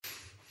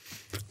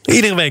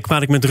Iedere week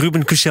praat ik met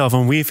Ruben Kussel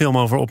van WeFilm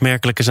over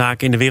opmerkelijke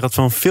zaken in de wereld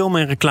van film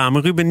en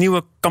reclame. Ruben,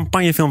 nieuwe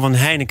campagnefilm van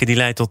Heineken die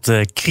leidt tot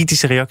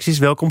kritische reacties.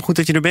 Welkom, goed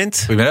dat je er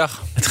bent.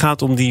 Goedemiddag. Het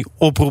gaat om die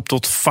oproep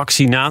tot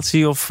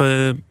vaccinatie, of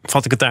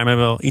vat ik het daarmee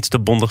wel iets te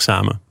bondig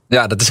samen?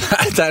 Ja, dat is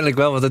uiteindelijk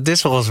wel wat het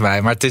is volgens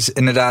mij. Maar het is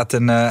inderdaad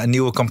een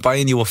nieuwe campagne,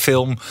 een nieuwe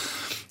film.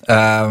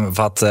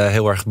 Wat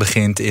heel erg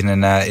begint in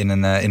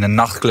een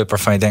nachtclub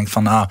waarvan je denkt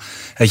van,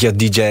 weet je,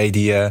 DJ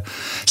die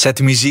zet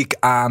de muziek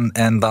aan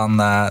en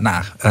dan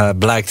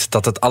blijkt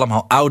dat het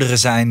allemaal ouderen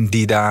zijn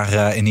die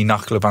daar in die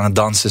nachtclub aan het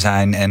dansen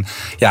zijn. En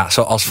ja,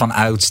 zoals van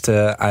oudst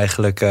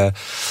eigenlijk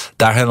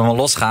daar helemaal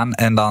losgaan.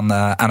 En dan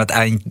aan het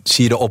eind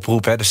zie je de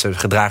oproep, hè, dus ze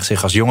gedragen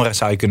zich als jongeren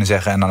zou je kunnen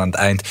zeggen. En dan aan het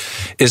eind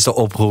is de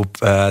oproep,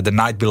 the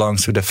night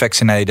belongs to the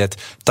vaccinated,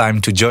 time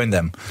to join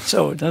them.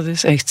 Zo, dat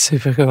is echt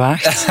super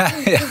gewaagd.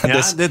 Ja,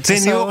 dus het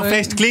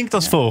seniorenfeest klinkt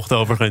als volgt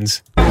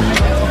overigens.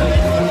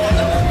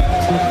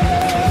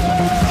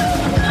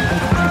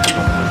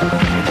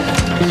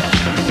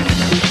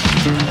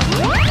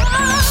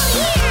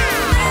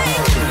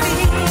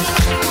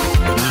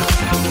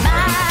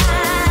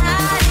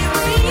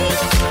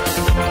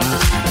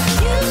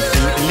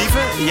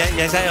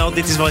 Jij zei al,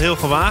 dit is wel heel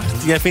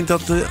gewaagd. Jij vindt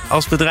dat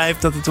als bedrijf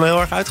dat het wel heel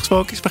erg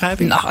uitgesproken is, begrijp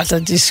ik? Nou,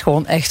 dat is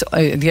gewoon echt...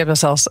 Die hebben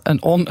zelfs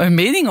een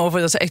mening over,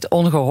 dat is echt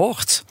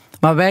ongehoord.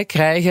 Maar wij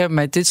krijgen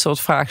met dit soort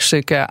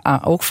vraagstukken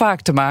ook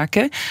vaak te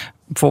maken.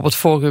 Bijvoorbeeld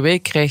vorige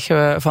week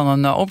kregen we van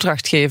een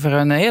opdrachtgever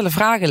een hele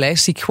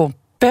vragenlijst die ik gewoon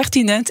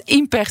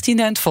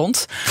impertinent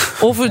vond.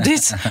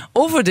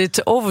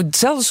 Over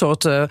hetzelfde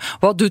soort.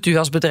 Wat doet u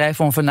als bedrijf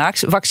om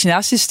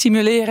vaccinatie te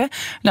stimuleren?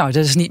 Nou,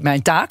 dat is niet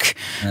mijn taak.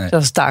 Nee.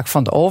 Dat is de taak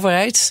van de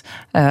overheid.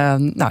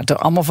 Er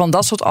allemaal van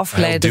dat soort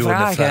afgeleide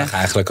vragen.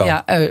 Eigenlijk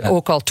al.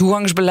 Ook al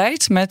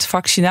toegangsbeleid met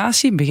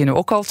vaccinatie. Beginnen we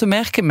ook al te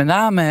merken. Met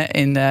name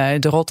in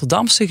de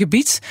Rotterdamse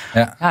gebied.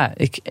 Ja.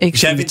 Dus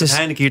jij vindt dat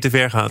Heineken hier te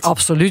ver gaat?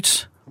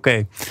 Absoluut.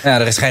 Oké. Ja,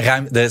 er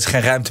is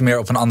geen ruimte meer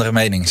op een andere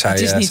mening.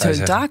 Het is niet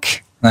hun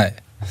taak. Nee.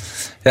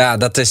 Ja,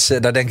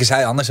 daar denken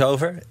zij anders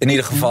over. In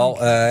ieder geval,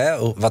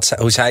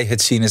 hoe zij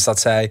het zien is dat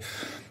zij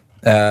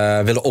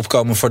willen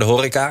opkomen voor de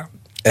horeca.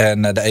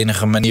 En de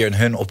enige manier in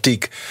hun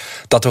optiek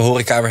dat de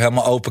horeca weer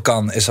helemaal open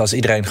kan, is als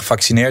iedereen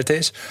gevaccineerd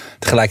is.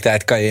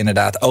 Tegelijkertijd kan je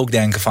inderdaad ook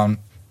denken van,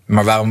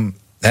 maar waarom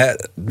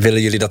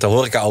willen jullie dat de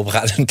horeca open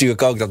gaat?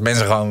 Natuurlijk ook dat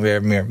mensen gewoon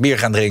weer meer bier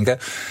gaan drinken.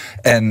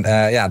 En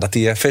dat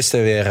die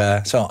visten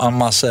weer zo en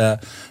masse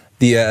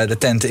die de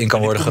tenten in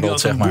kan worden gerold,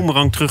 zeg maar. Een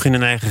boemerang terug in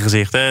hun eigen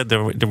gezicht. Hè?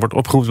 Er wordt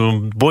opgeroepen tot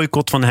een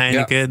boycott van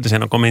Heineken. Ja. Er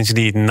zijn ook al mensen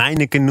die het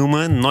Nijneken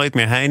noemen. Nooit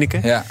meer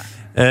Heineken. Ja.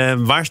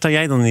 Waar sta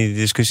jij dan in die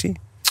discussie?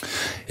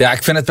 Ja,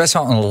 ik vind het best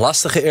wel een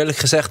lastige, eerlijk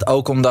gezegd.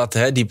 Ook omdat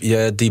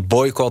die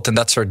boycott en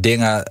dat soort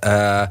dingen,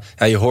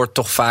 je hoort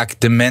toch vaak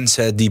de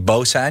mensen die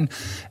boos zijn.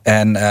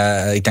 En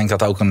ik denk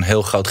dat ook een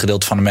heel groot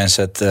gedeelte van de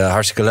mensen het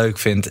hartstikke leuk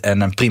vindt.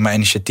 En een prima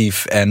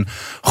initiatief. En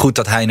goed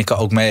dat Heineken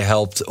ook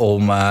meehelpt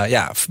om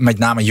met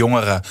name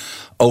jongeren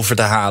over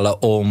te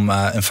halen om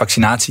een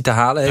vaccinatie te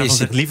halen.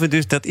 Liever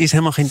dus, dat is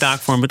helemaal geen taak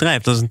voor een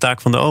bedrijf. Dat is een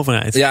taak van de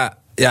overheid.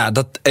 Ja,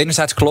 dat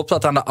enerzijds klopt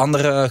dat. Aan de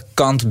andere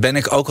kant ben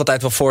ik ook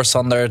altijd wel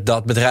voorstander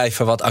dat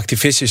bedrijven wat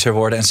activistischer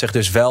worden en zich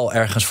dus wel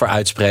ergens voor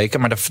uitspreken.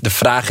 Maar de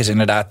vraag is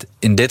inderdaad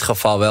in dit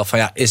geval wel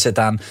van, is het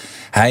aan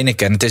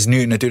Heineken? En het is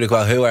nu natuurlijk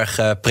wel heel erg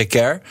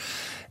precair.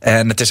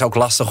 En het is ook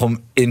lastig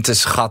om in te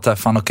schatten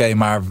van oké,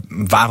 maar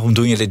waarom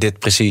doen jullie dit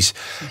precies?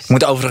 Ik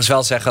moet overigens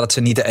wel zeggen dat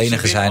ze niet de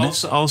enige zijn.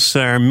 Als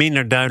er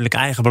minder duidelijk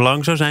eigen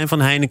belang zou zijn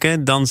van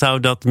Heineken, dan zou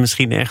dat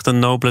misschien echt een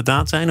nobele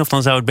daad zijn? Of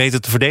dan zou het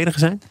beter te verdedigen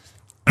zijn?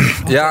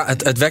 Ja,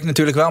 het wekt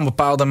natuurlijk wel een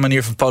bepaalde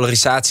manier van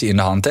polarisatie in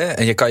de hand. Hè?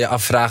 En je kan je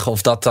afvragen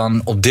of dat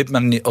dan op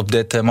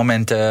dit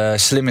moment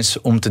slim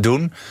is om te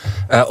doen.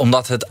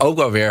 Omdat het ook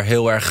wel weer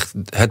heel erg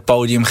het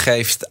podium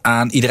geeft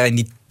aan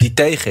iedereen die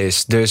tegen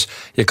is. Dus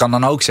je kan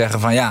dan ook zeggen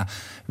van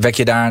wek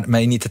je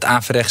daarmee niet het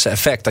averechtse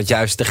effect. Dat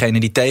juist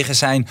degenen die tegen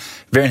zijn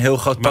weer een heel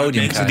groot podium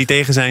krijgen. Mensen die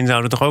tegen zijn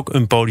zouden toch ook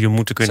een podium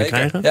moeten kunnen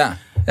krijgen?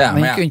 Ja,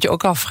 maar je kunt je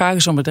ook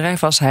afvragen, zo'n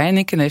bedrijf als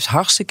Heineken heeft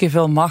hartstikke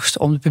veel macht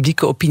om de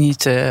publieke opinie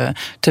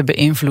te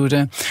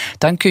beïnvloeden.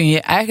 Dan kun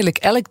je eigenlijk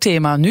elk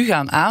thema nu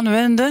gaan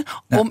aanwenden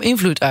om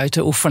invloed uit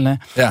te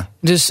oefenen. Ja.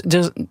 Dus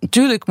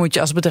natuurlijk moet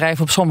je als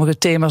bedrijf op sommige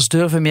thema's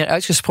durven meer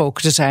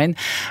uitgesproken te zijn.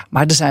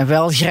 Maar er zijn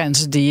wel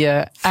grenzen die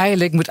je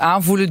eigenlijk moet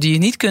aanvoelen, die je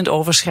niet kunt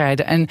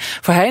overschrijden. En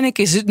voor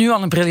Heineken is dit nu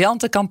al een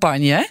briljante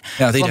campagne. Hè?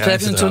 Want we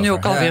hebben het er nu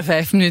ook alweer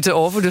 5 minuten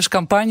over. Dus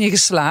campagne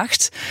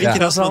geslaagd. Vind je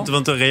dat?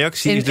 Want de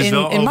reactie is dus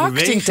wel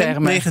overwegend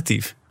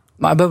negatief.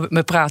 Maar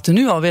we praten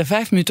nu alweer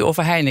 5 minuten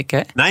over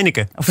Heineken.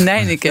 Nijneken. Of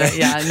Nijneken,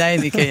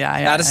 Nijneken,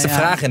 ja, dat is de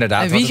vraag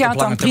inderdaad. En wie gaat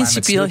dan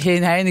principieel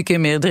geen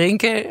Heineken meer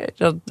drinken?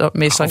 Dat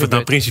meestal of het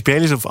nou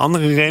principieel is of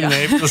andere redenen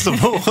heeft, dat is de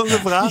volgende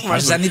vraag. Maar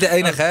ze zijn niet de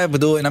enige. Hè? Ik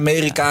bedoel, in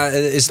Amerika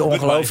is het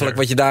ongelooflijk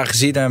wat je daar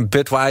gezien hebt.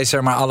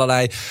 Budweiser, maar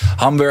allerlei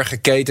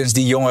hamburgerketens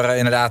die jongeren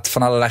inderdaad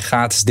van allerlei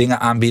gratis dingen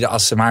aanbieden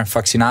als ze maar een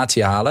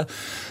vaccinatie halen.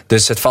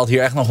 Dus het valt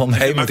hier echt nog wel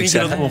mee, moet ik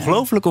zeggen. Vind je dat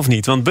ongelooflijk of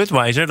niet? Want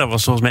Budweiser, dat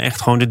was volgens mij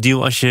echt gewoon de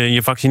deal als je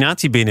je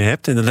vaccinatie binnen hebt.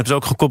 hebt. En dat hebben ze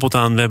ook gekoppeld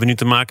aan, we hebben nu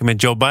te maken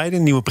met Joe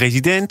Biden, nieuwe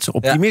president,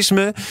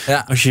 optimisme.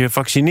 Ja. Als je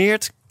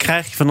vaccineert,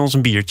 krijg je van ons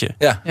een biertje.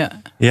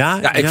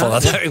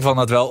 Ik vond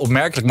dat wel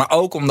opmerkelijk. Maar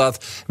ook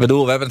omdat, we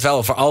hebben het wel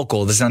over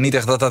alcohol. Dus nou niet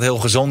echt dat heel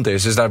gezond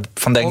is. Dus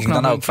daarvan denk ik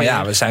dan ook van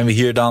zijn we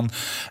hier dan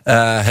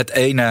het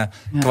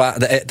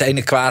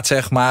ene kwaad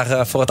zeg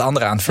maar voor het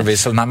andere aan het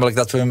verwisselen. Namelijk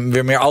dat we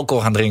weer meer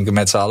alcohol gaan drinken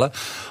met z'n allen.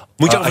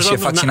 Moet je als je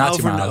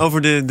vaccinatie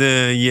over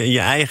je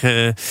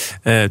eigen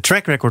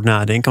track record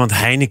nadenken. Want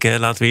Heineken,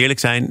 laten we eerlijk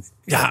zijn,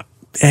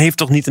 heeft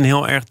toch niet een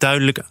heel erg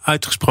duidelijk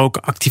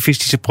uitgesproken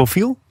activistische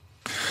profiel?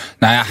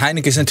 Nou ja,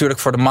 Heineken is natuurlijk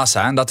voor de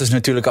massa. En dat is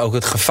natuurlijk ook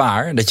het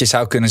gevaar. Dat je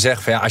zou kunnen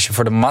zeggen van als je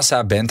voor de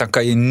massa bent, dan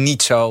kan je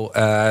niet zo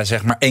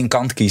zeg maar één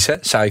kant kiezen,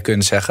 zou je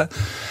kunnen zeggen.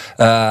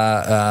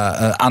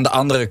 Aan de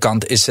andere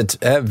kant is het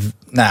we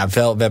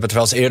hebben het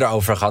wel eens eerder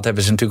over gehad.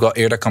 Hebben ze natuurlijk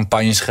al eerder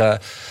campagnes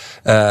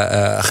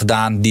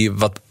gedaan die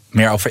wat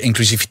meer over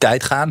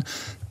inclusiviteit gaan.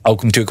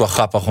 Ook natuurlijk wel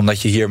grappig,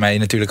 omdat je hiermee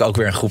natuurlijk ook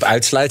weer een groep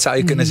uitsluit, zou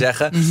je kunnen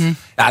zeggen. Mm-hmm.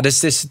 Ja,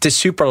 dus het is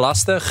super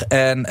lastig.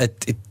 En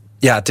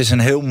het is een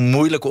heel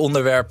moeilijk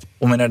onderwerp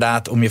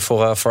om je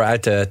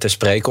vooruit te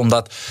spreken.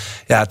 Omdat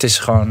het is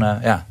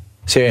gewoon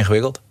zeer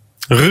ingewikkeld.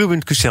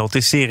 Ruben Cusel, het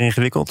is zeer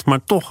ingewikkeld. Maar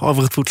toch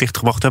over het voetlicht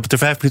gewacht. We hebben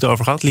het er 5 minuten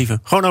over gehad, lieve.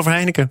 Gewoon over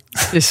Heineken.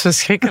 Het is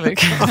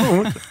verschrikkelijk.